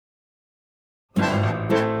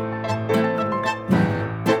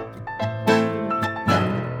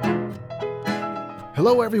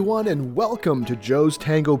Hello everyone and welcome to Joe's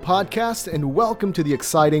Tango Podcast and welcome to the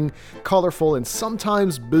exciting, colorful, and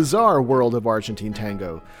sometimes bizarre world of Argentine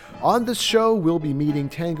tango. On this show, we'll be meeting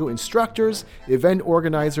tango instructors, event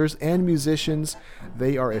organizers, and musicians.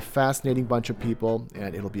 They are a fascinating bunch of people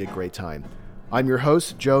and it'll be a great time. I'm your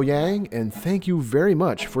host, Joe Yang, and thank you very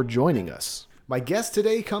much for joining us. My guest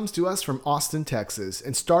today comes to us from Austin, Texas,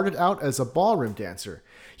 and started out as a ballroom dancer.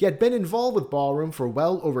 He had been involved with ballroom for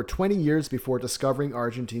well over 20 years before discovering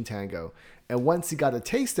Argentine tango, and once he got a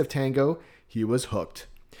taste of tango, he was hooked.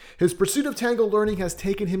 His pursuit of tango learning has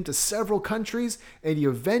taken him to several countries, and he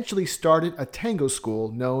eventually started a tango school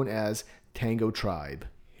known as Tango Tribe.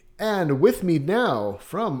 And with me now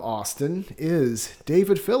from Austin is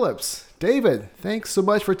David Phillips. David, thanks so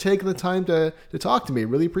much for taking the time to talk to me.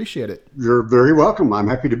 Really appreciate it. You're very welcome. I'm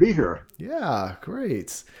happy to be here. Yeah,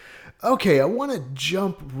 great. Okay, I want to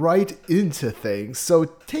jump right into things. So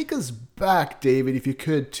take us back, David, if you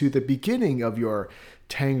could, to the beginning of your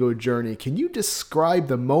tango journey. Can you describe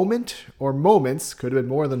the moment or moments, could have been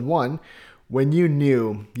more than one, when you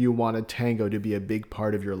knew you wanted tango to be a big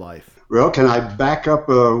part of your life? Well, can I back up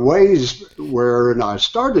a ways where I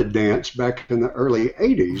started dance back in the early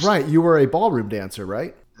 80s? Right, you were a ballroom dancer,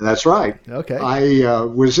 right? That's right. Okay. I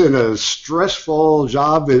was in a stressful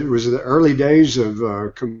job. It was the early days of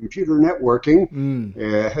computer networking.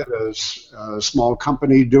 I had a small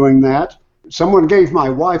company doing that. Someone gave my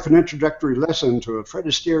wife an introductory lesson to a Fred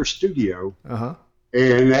Astaire studio. Uh-huh.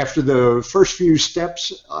 And after the first few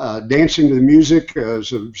steps, dancing to the music,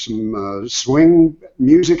 some swing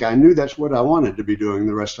music, I knew that's what I wanted to be doing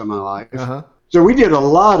the rest of my life. Uh-huh. So we did a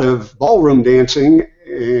lot of ballroom dancing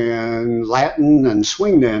and Latin and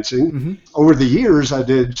swing dancing. Mm-hmm. Over the years, I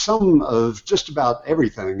did some of just about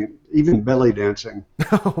everything, even belly dancing.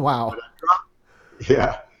 Oh, wow.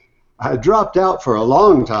 I dropped out for a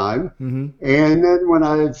long time. Mm-hmm. And then when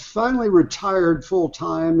I finally retired full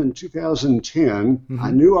time in 2010, I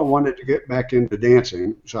knew I wanted to get back into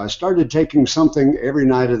dancing. So I started taking something every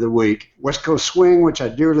night of the week. West Coast swing, which I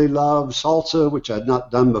dearly love, salsa, which I'd not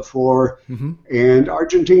done before, and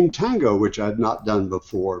Argentine tango, which I'd not done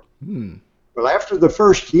before. Well, after the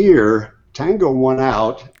first year, tango won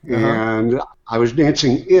out, and I was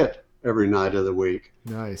dancing it every night of the week.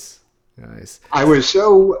 Nice. I was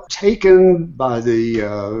so taken by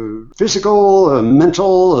the physical,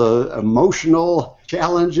 mental, emotional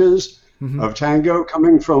challenges of tango,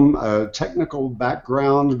 coming from a technical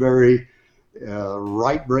background, very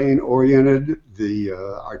right brain oriented. The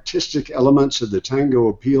artistic elements of the tango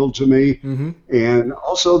appealed to me, and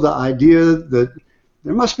also the idea that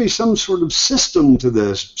there must be some sort of system to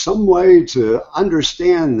this, some way to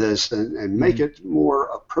understand this and make it more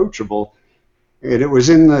approachable. And it was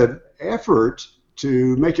in the effort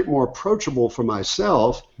to make it more approachable for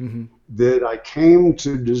myself that I came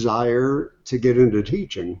to desire to get into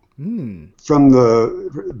teaching. From the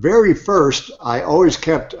very first, I always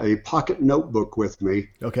kept a pocket notebook with me.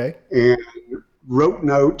 Okay. And wrote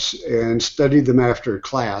notes and studied them after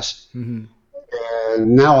class. And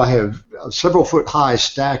now I have a several foot high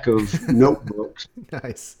stack of notebooks.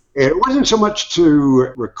 Nice. And it wasn't so much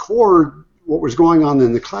to record what was going on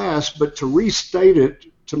in the class, but to restate it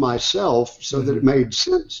to myself so that it made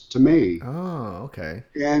sense to me. Oh, okay.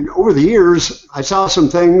 And over the years, I saw some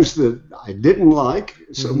things that I didn't like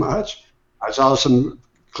so much. I saw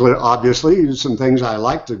obviously, some things I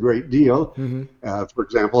liked a great deal. For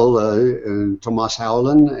example, Tomas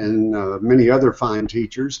Howland and many other fine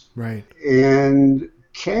teachers. Right. And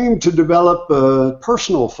came to develop a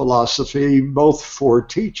personal philosophy, both for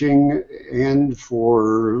teaching and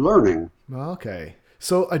for learning. Okay.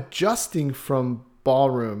 So adjusting from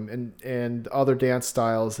ballroom and other dance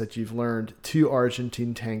styles that you've learned to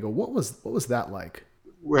Argentine tango, what was that like?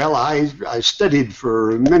 Well, I studied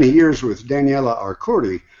for many years with Daniela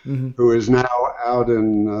Arcuri, who is now out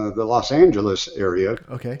in the Los Angeles area.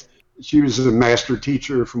 Okay. She was a master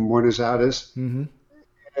teacher from Buenos Aires.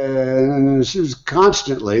 And she was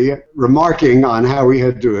constantly remarking on how we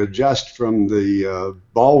had to adjust from the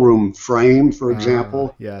ballroom frame, for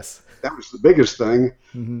example. Yes. That was the biggest thing.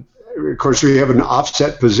 Of course, we have an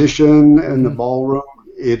offset position in the ballroom.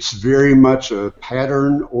 It's very much a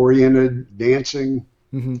pattern-oriented dancing.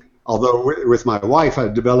 Although with my wife, I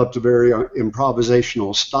developed a very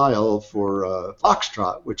improvisational style for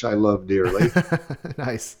foxtrot, which I love dearly.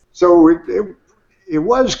 Nice. So it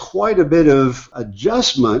was quite a bit of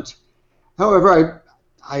adjustment. However,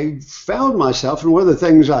 I found myself, and one of the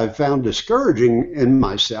things I found discouraging in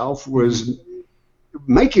myself was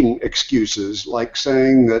making excuses, like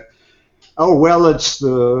saying that Oh, well, it's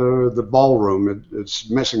the ballroom. It's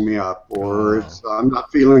messing me up, or Oh. it's I'm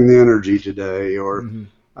not feeling the energy today, or Mm-hmm.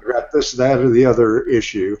 I got this, that, or the other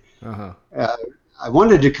issue. Uh-huh. Uh, I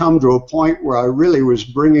wanted to come to a point where I really was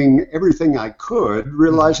bringing everything I could, Mm-hmm.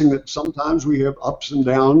 realizing that sometimes we have ups and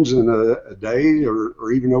downs in a day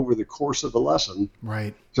or even over the course of a lesson.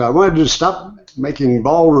 Right. So I wanted to stop making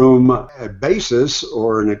ballroom a basis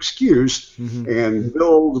or an excuse Mm-hmm. and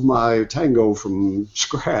build my tango from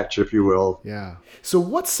scratch, if you will. Yeah. So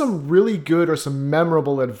what's some really good or some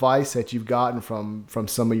memorable advice that you've gotten from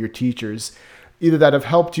some of your teachers, either that have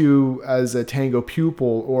helped you as a tango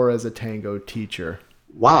pupil or as a tango teacher?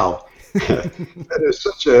 Wow. That is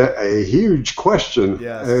such a huge question.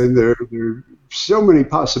 Yes. And there are so many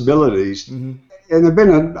possibilities. Mm-hmm. And there have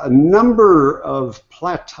been a number of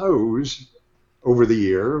plateaus over the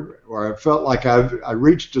year where I felt like I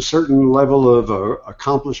reached a certain level of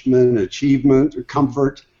accomplishment, achievement,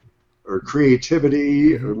 comfort, or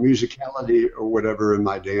creativity, Mm-hmm. or musicality, or whatever in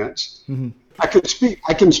my dance. Mm-hmm. I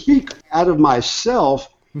can speak out of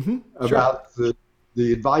myself Mm-hmm. Sure. about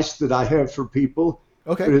the advice that I have for people,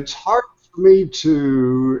 but Okay. it's hard for me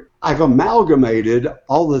I've amalgamated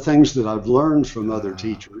all the things that I've learned from other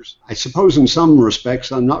teachers. I suppose in some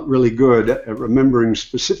respects I'm not really good at remembering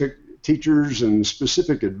specific teachers and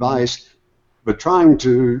specific advice, but trying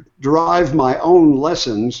to derive my own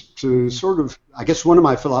lessons to sort of, I guess one of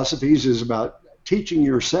my philosophies is about teaching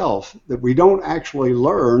yourself, that we don't actually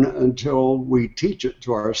learn until we teach it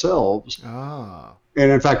to ourselves. Ah. And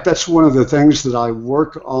in fact, that's one of the things that I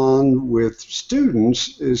work on with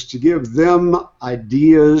students, is to give them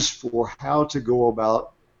ideas for how to go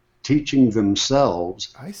about teaching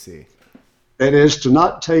themselves. I see. That is, to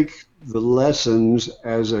not take the lessons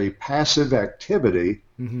as a passive activity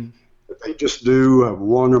Mm-hmm. that they just do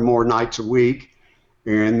one or more nights a week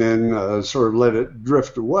and then sort of let it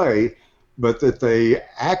drift away, but that they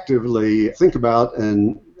actively think about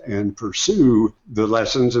and pursue the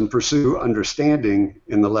lessons and pursue understanding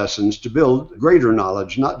in the lessons to build greater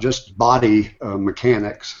knowledge, not just body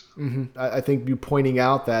mechanics. Mm-hmm. I think you pointing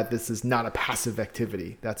out that this is not a passive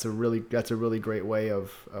activity. That's a really great way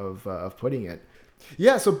of putting it.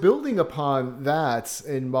 Yeah. So building upon that,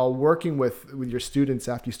 and while working with your students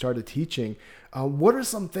after you started teaching, what are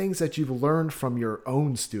some things that you've learned from your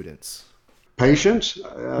own students? Patience.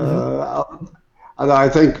 Mm-hmm. I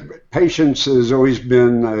think patience has always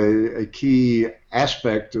been a key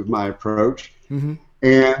aspect of my approach. Mm-hmm.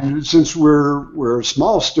 And since we're a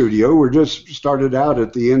small studio, we're just started out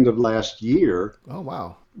at the end of last year. Oh,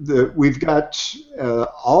 wow. We've got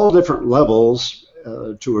all different levels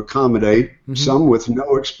to accommodate. Mm-hmm. Some with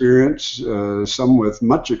no experience, some with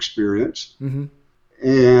much experience. Mm-hmm.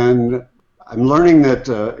 And I'm learning that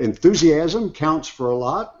enthusiasm counts for a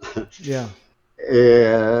lot. Yeah.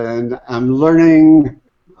 And I'm learning.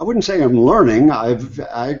 I wouldn't say I'm learning. I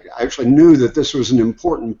actually knew that this was an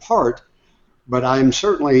important part, but I'm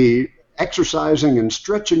certainly exercising and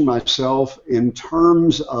stretching myself in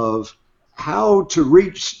terms of how to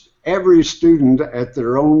reach every student at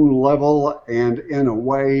their own level and in a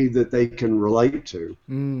way that they can relate to.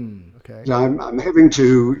 Okay. So I'm having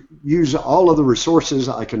to use all of the resources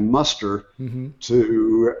I can muster Mm-hmm.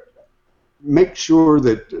 to make sure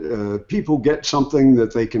that people get something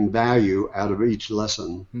that they can value out of each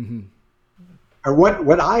lesson. Mm-hmm. And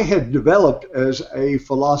what I had developed as a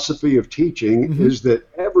philosophy of teaching Mm-hmm. is that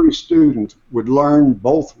every student would learn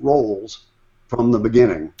both roles from the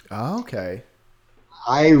beginning. Okay.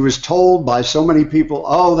 I was told by so many people,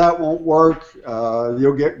 oh, that won't work.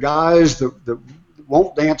 You'll get guys that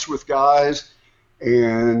won't dance with guys,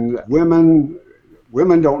 and women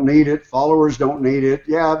don't need it. Followers don't need it.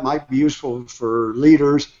 Yeah, it might be useful for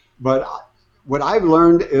leaders, but what I've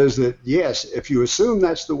learned is that, yes, if you assume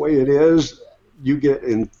that's the way it is, you get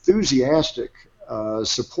enthusiastic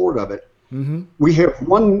support of it. Mm-hmm. We have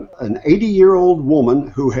an 80-year-old woman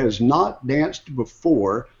who has not danced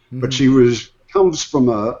before, Mm-hmm. but she comes from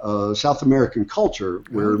a South American culture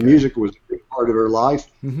where Okay. music was a big part of her life,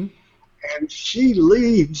 Mm-hmm. and she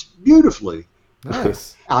leads beautifully.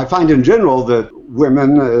 Nice. I find in general that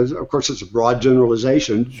women, of course it's a broad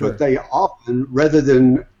generalization, Sure. but they often, rather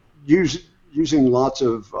than using lots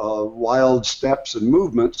of wild steps and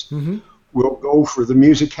movements, Mm-hmm. will go for the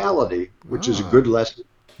musicality, which is a good lesson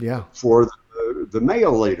Yeah. for the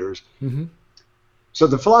male leaders. Mm-hmm. So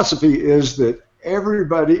the philosophy is that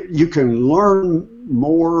you can learn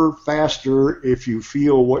more faster if you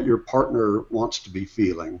feel what your partner wants to be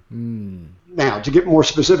feeling. Mm. Now, to get more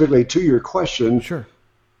specifically to your question, Sure.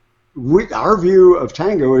 our view of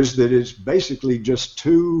tango is that it's basically just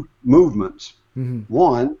two movements. Mm-hmm.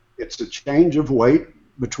 One, it's a change of weight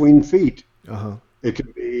between feet. Uh-huh. It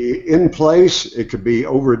can be in place, it could be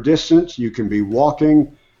over a distance, you can be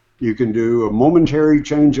walking, you can do a momentary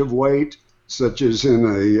change of weight, such as in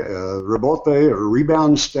a rebote or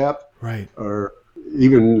rebound step, Right. or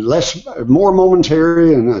even more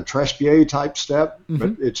momentary in a trespied type step,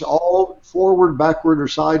 but it's all forward, backward, or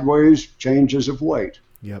sideways changes of weight.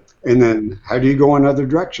 Yep. And then how do you go in other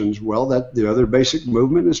directions? Well, the other basic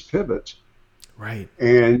movement is pivots. Right.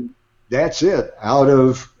 And that's it. Out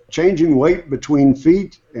of changing weight between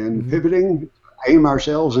feet and pivoting, aim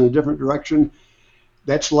ourselves in a different direction,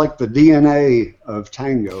 that's like the DNA of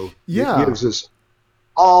tango. Yeah. It gives us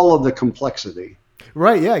all of the complexity.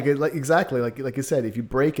 Right. Yeah. Exactly. Like you said, if you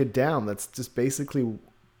break it down, that's just basically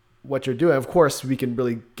what you're doing. Of course, we can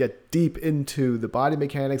really get deep into the body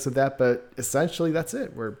mechanics of that, but essentially that's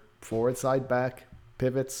it. We're forward, side, back,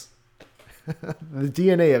 pivots. The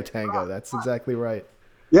DNA of tango. That's exactly right.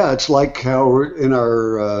 Yeah, it's like how in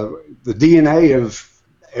our the DNA of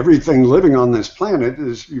everything living on this planet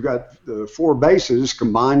is you got the four bases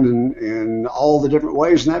combined in all the different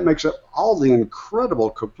ways, and that makes up all the incredible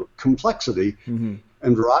complexity and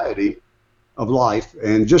variety of life.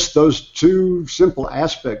 And just those two simple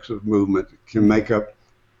aspects of movement can make up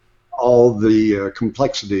all the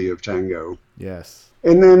complexity of tango. Yes.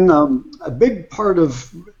 And then a big part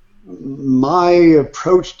of my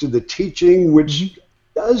approach to the teaching, which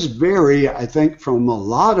does vary, I think, from a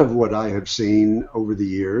lot of what I have seen over the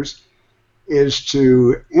years, is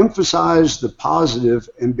to emphasize the positive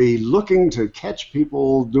and be looking to catch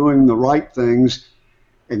people doing the right things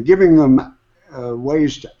and giving them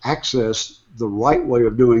ways to access the right way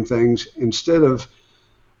of doing things instead of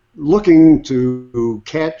looking to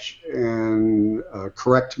catch and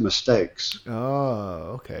correct mistakes.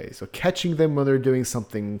 Oh, okay. So catching them when they're doing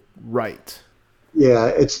something right. Yeah,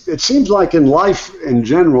 it seems like in life in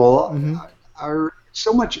general, it's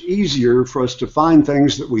so much easier for us to find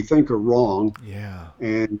things that we think are wrong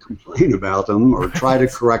and complain about them or try to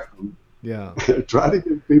correct them. Yeah. Try to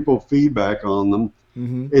give people feedback on them.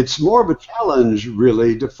 It's more of a challenge,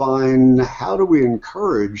 really, to find how do we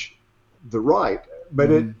encourage the right.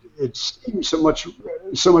 But it seems so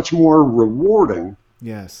much more rewarding.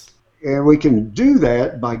 Yes. And we can do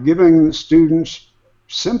that by giving the students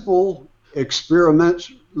simple experiments,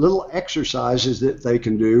 little exercises that they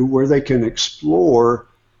can do where they can explore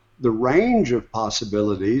the range of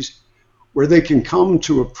possibilities, where they can come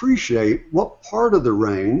to appreciate what part of the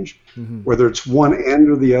range, whether it's one end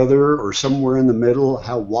or the other or somewhere in the middle,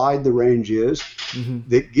 how wide the range is,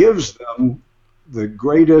 that gives them the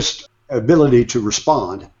greatest ability to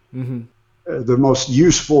respond, the most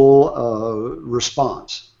useful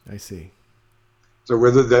response. I see. So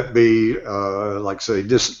whether that be, like say,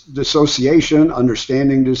 dissociation,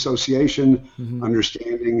 understanding dissociation,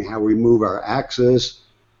 understanding how we move our axis,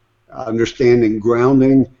 understanding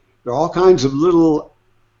grounding, there are all kinds of little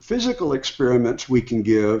physical experiments we can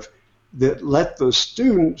give that let the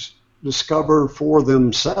students discover for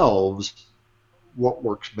themselves what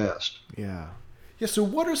works best. Yeah. Yeah, so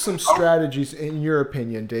what are some strategies, in your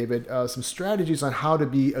opinion, David, some strategies on how to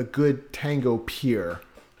be a good tango peer,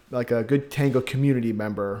 like a good tango community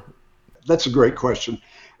member? That's a great question.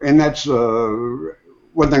 And that's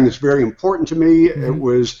one thing that's very important to me. It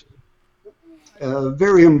was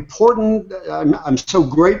very important. I'm so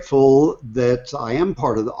grateful that I am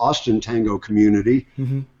part of the Austin Tango community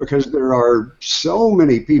because there are so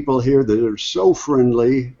many people here that are so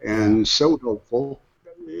friendly and so helpful.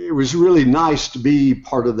 It was really nice to be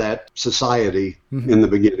part of that society in the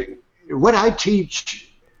beginning. What I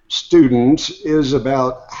teach students is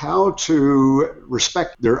about how to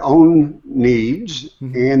respect their own needs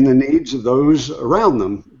and the needs of those around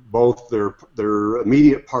them, both their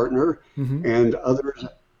immediate partner and others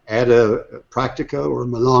at a practica or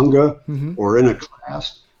milonga or in a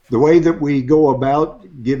class. The way that we go about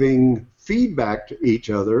giving feedback to each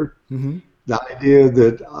other, the idea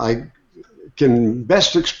that I can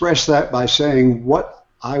best express that by saying what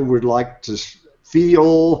I would like to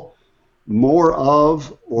feel more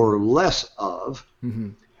of or less of,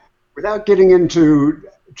 without getting into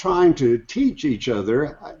trying to teach each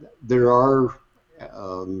other. There are,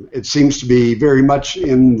 it seems to be very much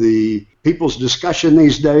in the people's discussion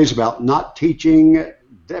these days about not teaching,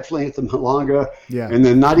 definitely at the milonga, and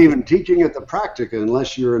then not even teaching at the practica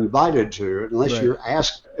unless you're invited to, unless you're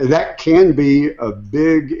asked. That can be a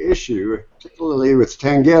big issue, particularly with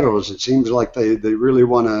tangueros. It seems like they really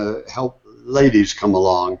want to help ladies come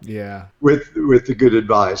along with the good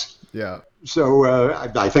advice. So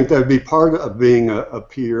I think that would be part of being a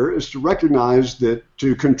peer, is to recognize that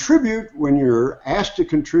to contribute when you're asked to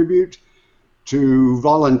contribute, to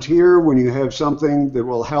volunteer when you have something that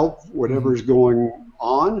will help whatever's going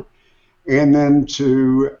on, and then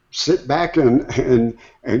to sit back and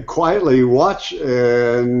quietly watch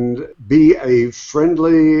and be a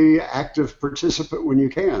friendly, active participant when you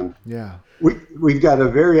can. Yeah. We've got a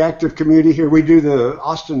very active community here. We do the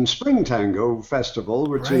Austin Spring Tango Festival,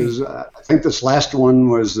 which Right. is, I think this last one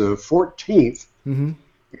was the 14th. Mm-hmm.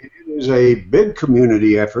 It is a big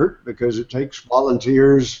community effort because it takes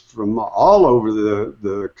volunteers from all over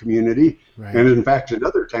the community. Right. And in fact, in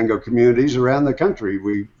other tango communities around the country,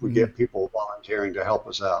 we get people volunteering to help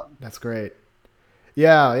us out. That's great.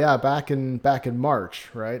 Yeah. Back in March,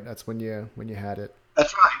 right? That's when you had it.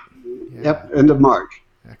 That's right. Yeah. Yep, end of March.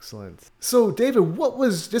 Excellent. So, David, what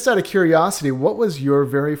was, just out of curiosity, what was your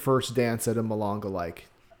very first dance at a Malanga like?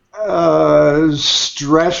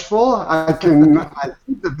 Stressful. I think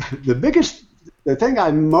the thing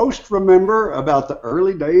I most remember about the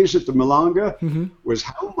early days at the Malanga was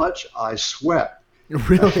how much I sweat.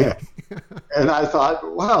 Really? And I thought,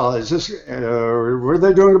 wow, is this, what are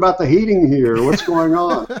they doing about the heating here? What's going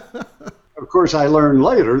on? Of course, I learned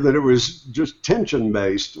later that it was just tension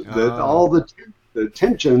based, that all the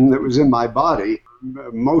tension that was in my body,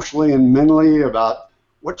 emotionally and mentally, about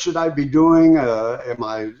what should I be doing? Am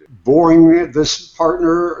I boring this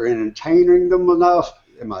partner or entertaining them enough?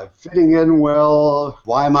 Am I fitting in well?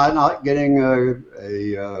 Why am I not getting a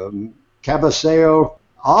cabeceo?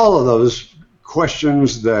 All of those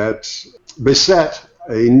questions that beset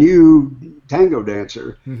a new tango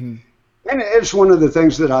dancer. Mm-hmm. And it's one of the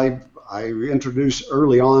things that I introduced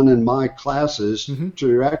early on in my classes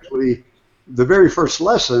to actually, the very first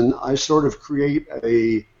lesson, I sort of create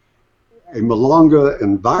a Malanga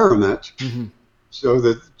environment so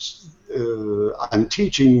that I'm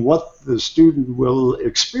teaching what the student will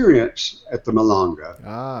experience at the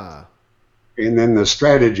Malanga. And then the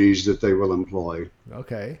strategies that they will employ.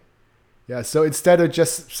 Okay. Yeah, so instead of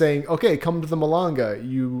just saying, okay, come to the Malanga,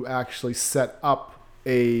 you actually set up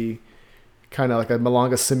a kind of like a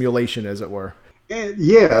Malanga simulation, as it were.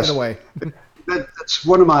 Yes. In a way. That's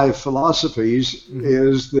one of my philosophies,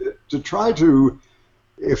 is that to try to,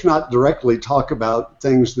 if not directly talk about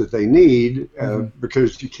things that they need,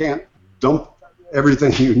 because you can't dump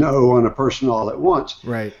everything you know on a person all at once.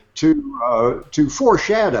 Right. To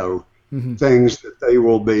foreshadow things that they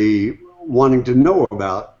will be wanting to know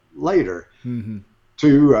about later.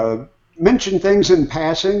 To mention things in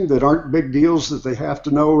passing that aren't big deals that they have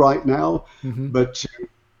to know right now, but to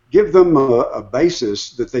give them a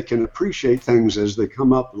basis that they can appreciate things as they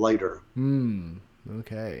come up later.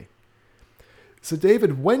 Okay. So,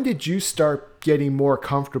 David, when did you start getting more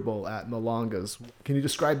comfortable at Malangas? Can you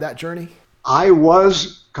describe that journey? I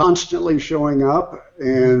was constantly showing up,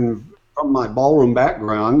 and from my ballroom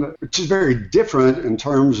background, which is very different in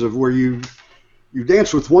terms of where you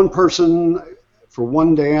dance with one person for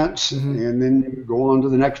one dance, and then you go on to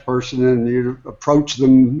the next person and you approach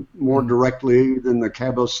them more directly than the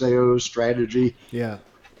cabeceo strategy. Yeah.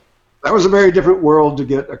 That was a very different world to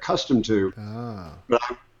get accustomed to. But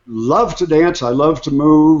I love to dance. I love to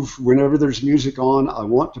move. Whenever there's music on, I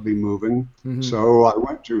want to be moving. So I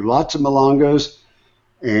went to lots of Malangas,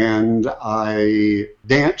 and I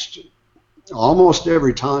danced almost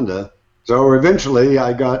every tanda. So eventually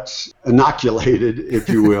I got inoculated, if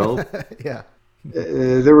you will. Yeah.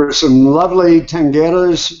 There were some lovely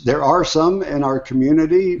tangueras. There are some in our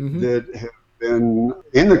community that have been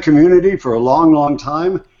in the community for a long, long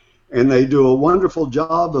time, and they do a wonderful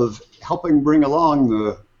job of helping bring along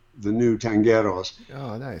the new tangueros.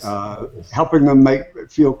 Oh, nice. Helping them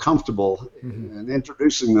feel comfortable and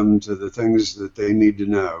introducing them to the things that they need to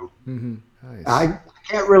know. Nice. I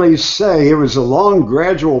can't really say. It was a long,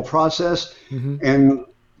 gradual process, and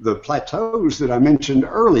the plateaus that I mentioned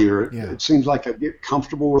earlier, it seems like I'd get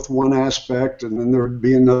comfortable with one aspect, and then there would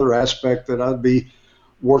be another aspect that I'd be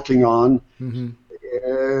working on,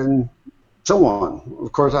 and so on.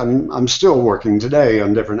 Of course, I'm still working today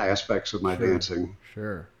on different aspects of my dancing.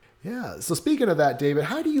 Sure. Yeah. So speaking of that, David,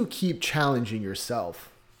 how do you keep challenging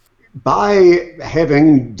yourself? By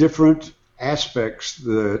having different aspects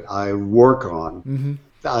that I work on.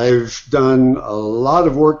 I've done a lot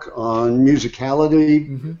of work on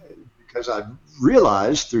musicality because I've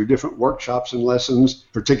realized through different workshops and lessons,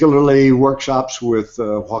 particularly workshops with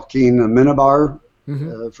Joaquin Amenabar,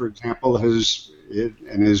 for example,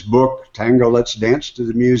 in his book, Tango, Let's Dance to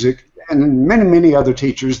the Music, and many, many other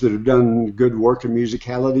teachers that have done good work in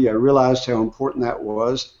musicality. I realized how important that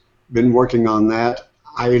was. Been working on that.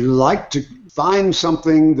 I like to find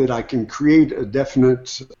something that I can create a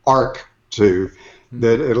definite arc to,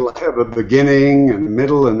 that it'll have a beginning and a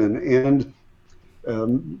middle and an end.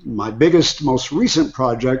 My biggest, most recent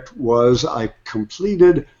project was I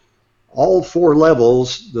completed all 4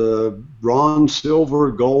 levels, the bronze,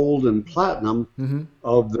 silver, gold, and platinum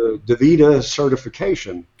of the DaVita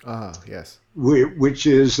certification. Ah, yes. Which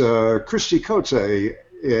is Christy Coates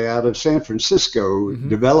out of San Francisco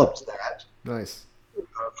developed that. Nice.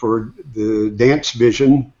 For the dance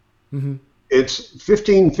vision. It's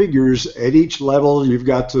 15 figures at each level. You've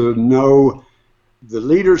got to know the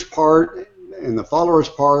leader's part and the follower's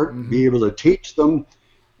part, be able to teach them,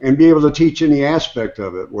 and be able to teach any aspect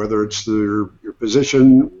of it, whether it's your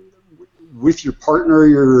position with your partner,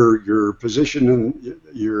 your position and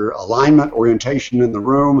your alignment, orientation in the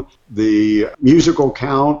room, the musical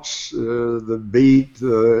counts, the beat,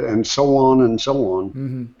 and so on and so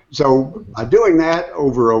on. So by doing that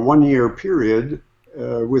over a 1-year period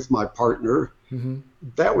with my partner,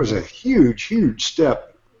 that was a huge, huge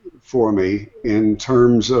step for me in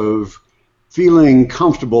terms of feeling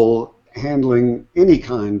comfortable handling any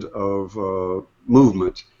kind of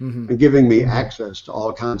movement and giving me access to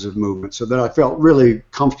all kinds of movement so that I felt really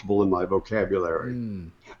comfortable in my vocabulary.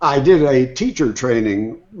 I did a teacher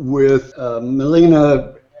training with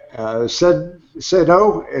Melina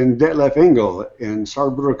Sedo and Detlef Engel in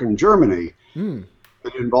Saarbrücken, Germany.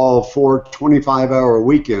 It involved 4 25-hour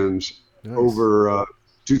weekends over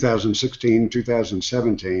 2016,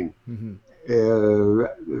 2017.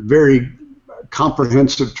 Very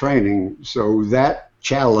comprehensive training. So that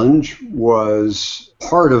challenge was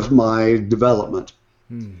part of my development.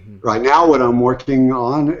 Right now, what I'm working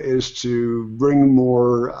on is to bring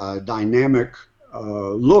more dynamic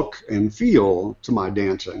look and feel to my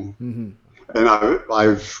dancing. And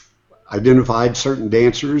I've identified certain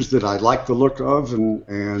dancers that I like the look of,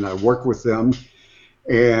 and I work with them.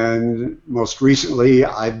 And most recently,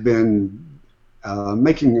 I've been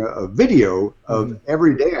making a video of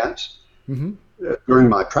every dance during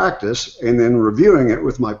my practice, and then reviewing it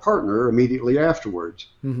with my partner immediately afterwards.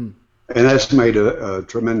 And that's made a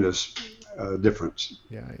tremendous difference.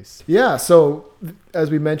 Nice. Yeah. So as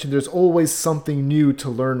we mentioned, there's always something new to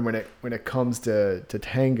learn when it comes to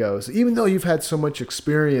tango. So even though you've had so much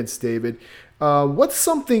experience, David, what's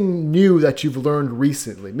something new that you've learned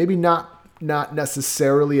recently? Maybe not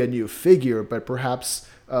necessarily a new figure, but perhaps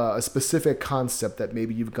a specific concept that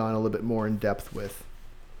maybe you've gone a little bit more in depth with.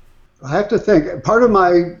 I have to think. Part of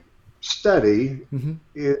my study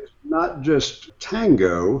is not just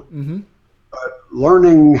tango, but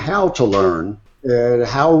learning how to learn and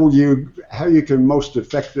how you can most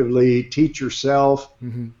effectively teach yourself,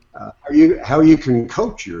 how you can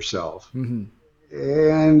coach yourself.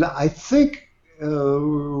 And I think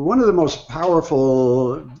one of the most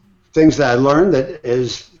powerful things that I learned that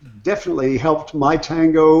has definitely helped my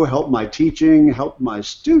tango, helped my teaching, helped my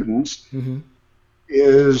students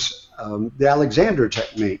is the Alexander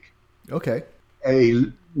technique. Okay. A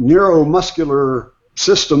neuromuscular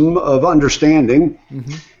system of understanding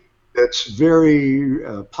that's very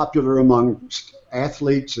popular amongst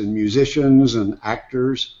athletes and musicians and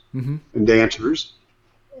actors and dancers,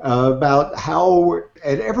 about how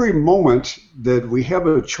at every moment that we have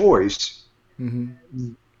a choice,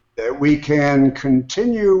 that we can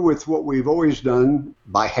continue with what we've always done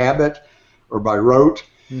by habit or by rote,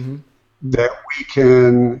 that we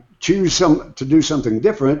can choose to do something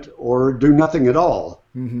different or do nothing at all.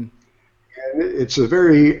 And it's a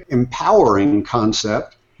very empowering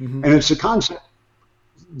concept, and it's a concept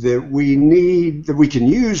that we can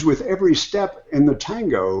use with every step in the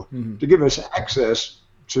tango to give us access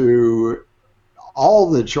to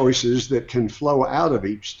all the choices that can flow out of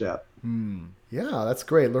each step. Yeah, that's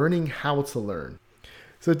great. Learning how to learn.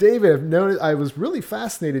 So David, I was really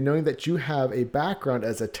fascinated knowing that you have a background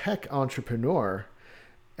as a tech entrepreneur,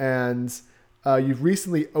 and you've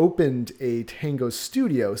recently opened a tango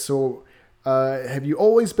studio. So have you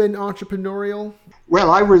always been entrepreneurial?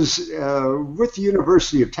 Well, I was with the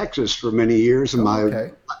University of Texas for many years, and my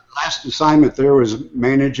last assignment there was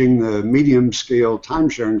managing the medium-scale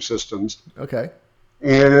time-sharing systems. Okay.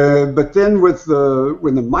 But then when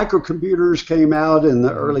the microcomputers came out in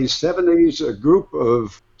the early 70s,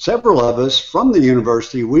 several of us from the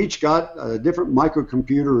university, we each got a different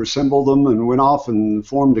microcomputer, assembled them, and went off and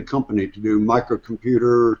formed a company to do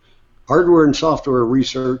microcomputer hardware and software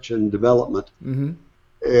research and development.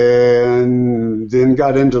 And then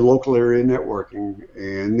got into local area networking,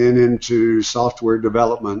 and then into software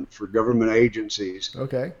development for government agencies.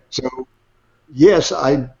 Okay. So, yes,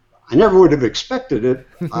 I never would have expected it.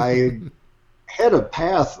 I had a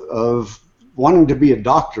path of wanting to be a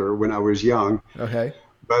doctor when I was young. Okay.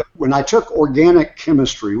 But when I took organic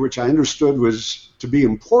chemistry, which I understood was to be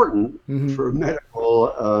important for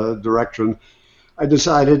medical direction, I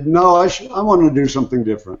decided, no, I want to do something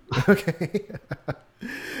different. Okay.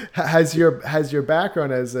 Has your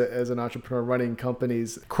background as an entrepreneur running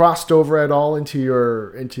companies crossed over at all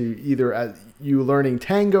into either you learning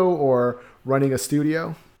tango or running a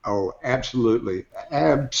studio? Oh, absolutely.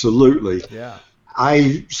 Absolutely. Yeah.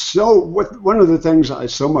 One of the things I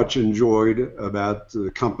so much enjoyed about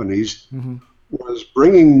the companies Mm-hmm. was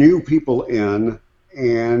bringing new people in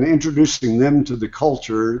and introducing them to the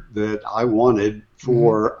culture that I wanted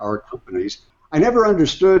for our companies. I never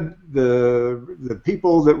understood the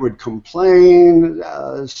people that would complain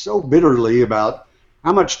so bitterly about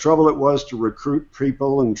how much trouble it was to recruit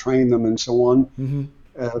people and train them and so on. Mm-hmm.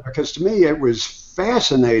 Because to me, it was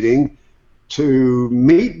fascinating to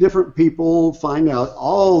meet different people, find out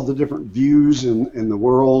all the different views in the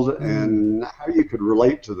world and how you could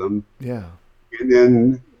relate to them. Yeah. And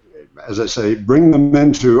then, as I say, bring them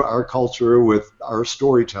into our culture with our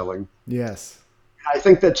storytelling. Yes. I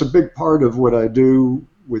think that's a big part of what I do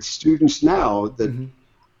with students now, that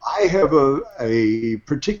I have a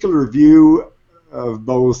particular view of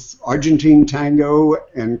both Argentine tango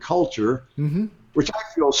and culture, which I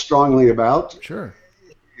feel strongly about. Sure.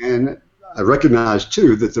 And I recognize,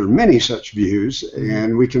 too, that there are many such views,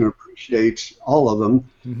 and we can appreciate all of them.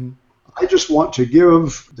 I just want to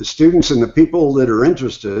give the students and the people that are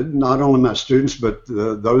interested, not only my students, but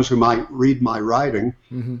those who might read my writing,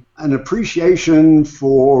 an appreciation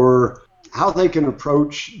for how they can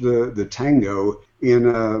approach the tango in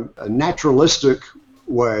a naturalistic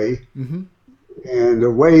way, and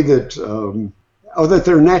a way that that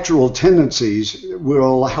their natural tendencies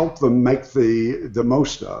will help them make the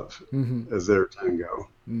most of their tango.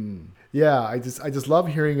 Yeah, I just love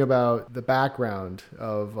hearing about the background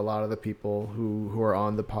of a lot of the people who are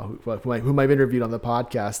on whom I've interviewed on the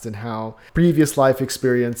podcast, and how previous life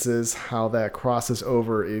experiences, how that crosses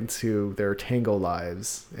over into their tango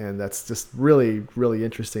lives, and that's just really, really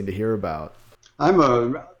interesting to hear about. I'm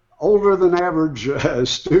a older than average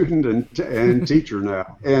student and teacher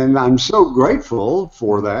now, and I'm so grateful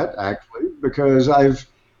for that, actually, because I've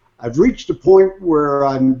reached a point where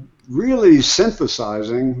I'm really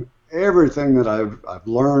synthesizing everything that I've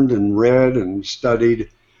learned and read and studied,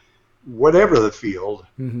 whatever the field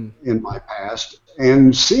in my past,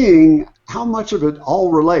 and seeing how much of it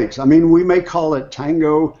all relates. I mean, we may call it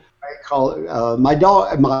tango. I call it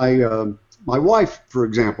my wife, for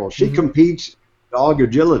example. She competes dog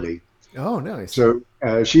agility. Oh, nice. So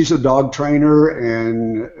she's a dog trainer,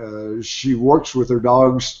 and she works with her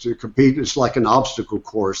dogs to compete. It's like an obstacle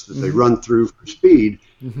course that they run through for speed.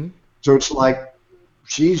 So it's like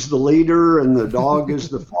she's the leader and the dog is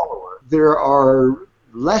the follower. There are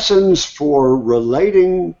lessons for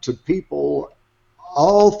relating to people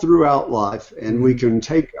all throughout life, and we can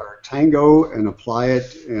take our tango and apply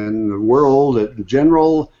it in the world in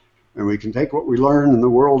general, and we can take what we learn in the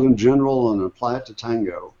world in general and apply it to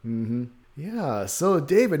tango. Yeah. So,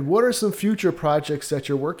 David, what are some future projects that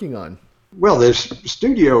you're working on? Well, this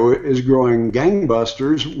studio is growing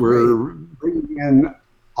gangbusters. We're bringing in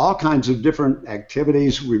all kinds of different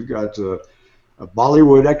activities. We've got a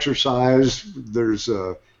Bollywood exercise. There's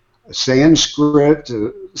a Sanskrit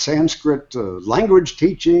language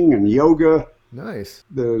teaching and yoga. Nice.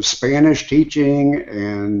 The Spanish teaching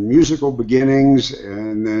and musical beginnings,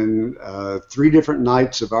 and then 3 different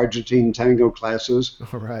nights of Argentine tango classes.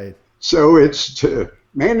 All right. So it's to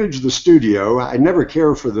manage the studio. I never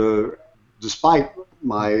care for despite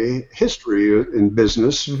my history in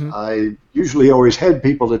business, I usually always had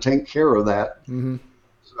people to take care of that.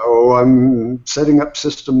 So I'm setting up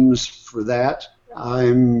systems for that.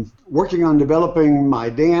 I'm working on developing my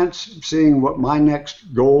dance, seeing what my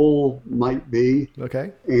next goal might be.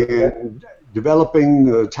 Okay. And developing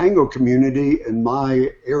the tango community in my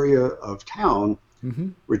area of town,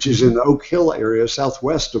 which is in the Oak Hill area,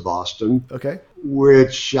 southwest of Austin. Okay.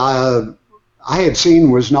 Which I had seen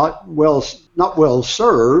was not well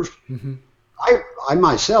served. I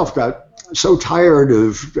myself got so tired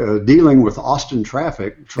of dealing with Austin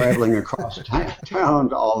traffic, traveling across town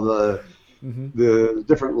to all the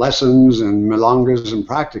different lessons and milongas and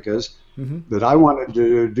practicas, that I wanted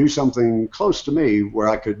to do something close to me where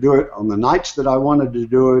I could do it on the nights that I wanted to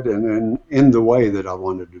do it and then in the way that I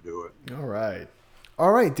wanted to do it.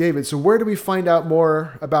 All right, David. So where do we find out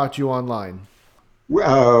more about you online?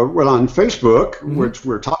 Well, on Facebook, which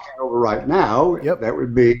we're talking over right now, that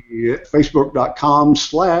would be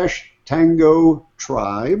facebook.com/Tango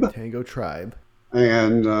Tribe. Tango Tribe.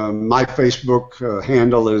 And my Facebook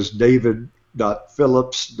handle is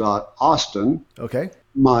david.phillips.austin. Okay.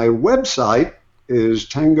 My website is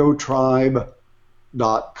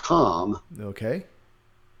tangotribe.com. Okay.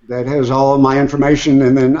 that has all of my information.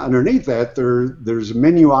 And then underneath that, there's a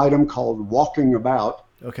menu item called Walking About,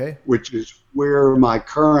 Okay. which is where my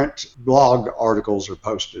current blog articles are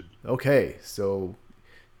posted. Okay. So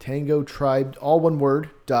tangotribe, all one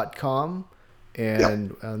word.com.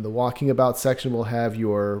 And the Walking About section will have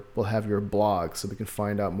your blog, so we can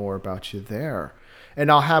find out more about you there. And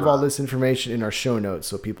I'll have all this information in our show notes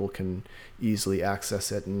so people can easily access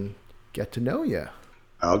it and get to know you.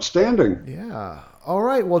 Outstanding. Yeah. All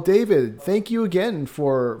right. Well, David, thank you again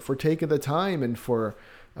for taking the time and for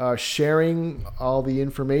sharing all the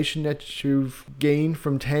information that you've gained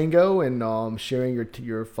from Tango and sharing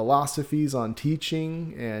your philosophies on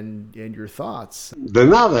teaching and your thoughts. De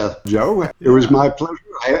nada, Joe. It was my pleasure.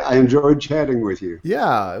 I enjoyed chatting with you.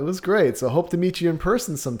 Yeah, it was great. So hope to meet you in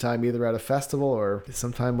person sometime, either at a festival or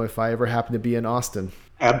sometime if I ever happen to be in Austin.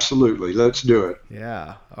 Absolutely. Let's do it.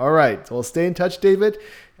 Yeah. All right. Well, stay in touch, David,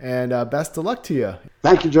 and best of luck to you.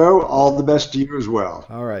 Thank you, Joe. All the best to you as well.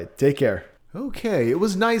 All right. Take care. Okay, it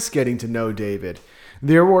was nice getting to know David.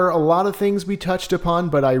 There were a lot of things we touched upon,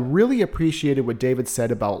 but I really appreciated what David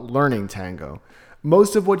said about learning tango.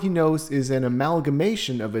 Most of what he knows is an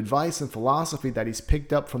amalgamation of advice and philosophy that he's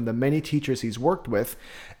picked up from the many teachers he's worked with,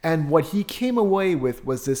 and what he came away with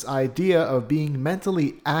was this idea of being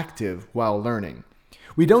mentally active while learning.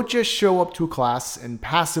 We don't just show up to a class and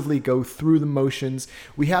passively go through the motions.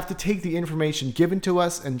 We have to take the information given to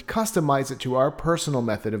us and customize it to our personal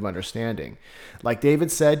method of understanding. Like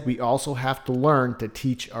David said, we also have to learn to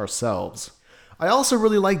teach ourselves. I also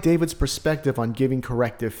really like David's perspective on giving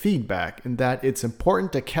corrective feedback, in that it's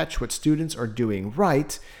important to catch what students are doing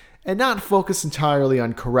right and not focus entirely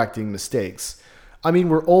on correcting mistakes. I mean,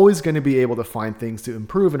 we're always going to be able to find things to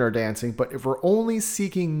improve in our dancing, but if we're only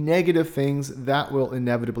seeking negative things, that will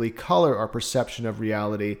inevitably color our perception of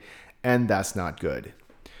reality, and that's not good.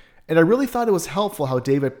 And I really thought it was helpful how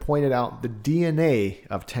David pointed out the DNA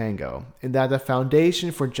of tango, in that the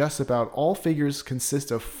foundation for just about all figures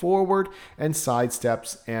consists of forward and side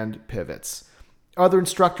steps and pivots. Other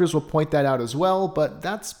instructors will point that out as well, but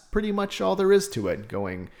that's pretty much all there is to it,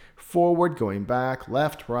 going forward, going back,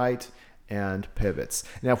 left, right, and pivots.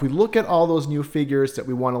 Now, if we look at all those new figures that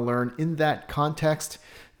we want to learn in that context,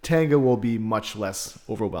 tango will be much less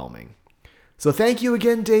overwhelming. So thank you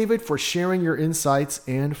again, David, for sharing your insights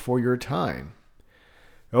and for your time.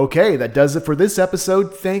 Okay, that does it for this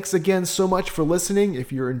episode. Thanks again so much for listening.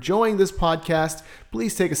 If you're enjoying this podcast,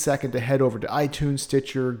 please take a second to head over to iTunes,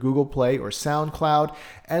 Stitcher, Google Play, or SoundCloud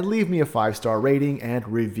and leave me a 5-star rating and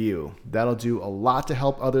review. That'll do a lot to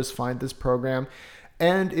help others find this program.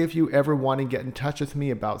 And if you ever want to get in touch with me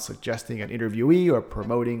about suggesting an interviewee or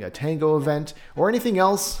promoting a tango event or anything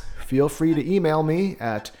else, feel free to email me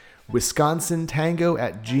at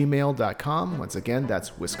wisconsintango@gmail.com. Once again, that's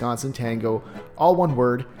wisconsintango, all one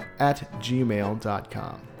word,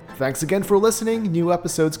 @gmail.com. Thanks again for listening. New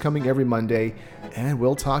episodes coming every Monday, and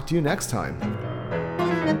we'll talk to you next time.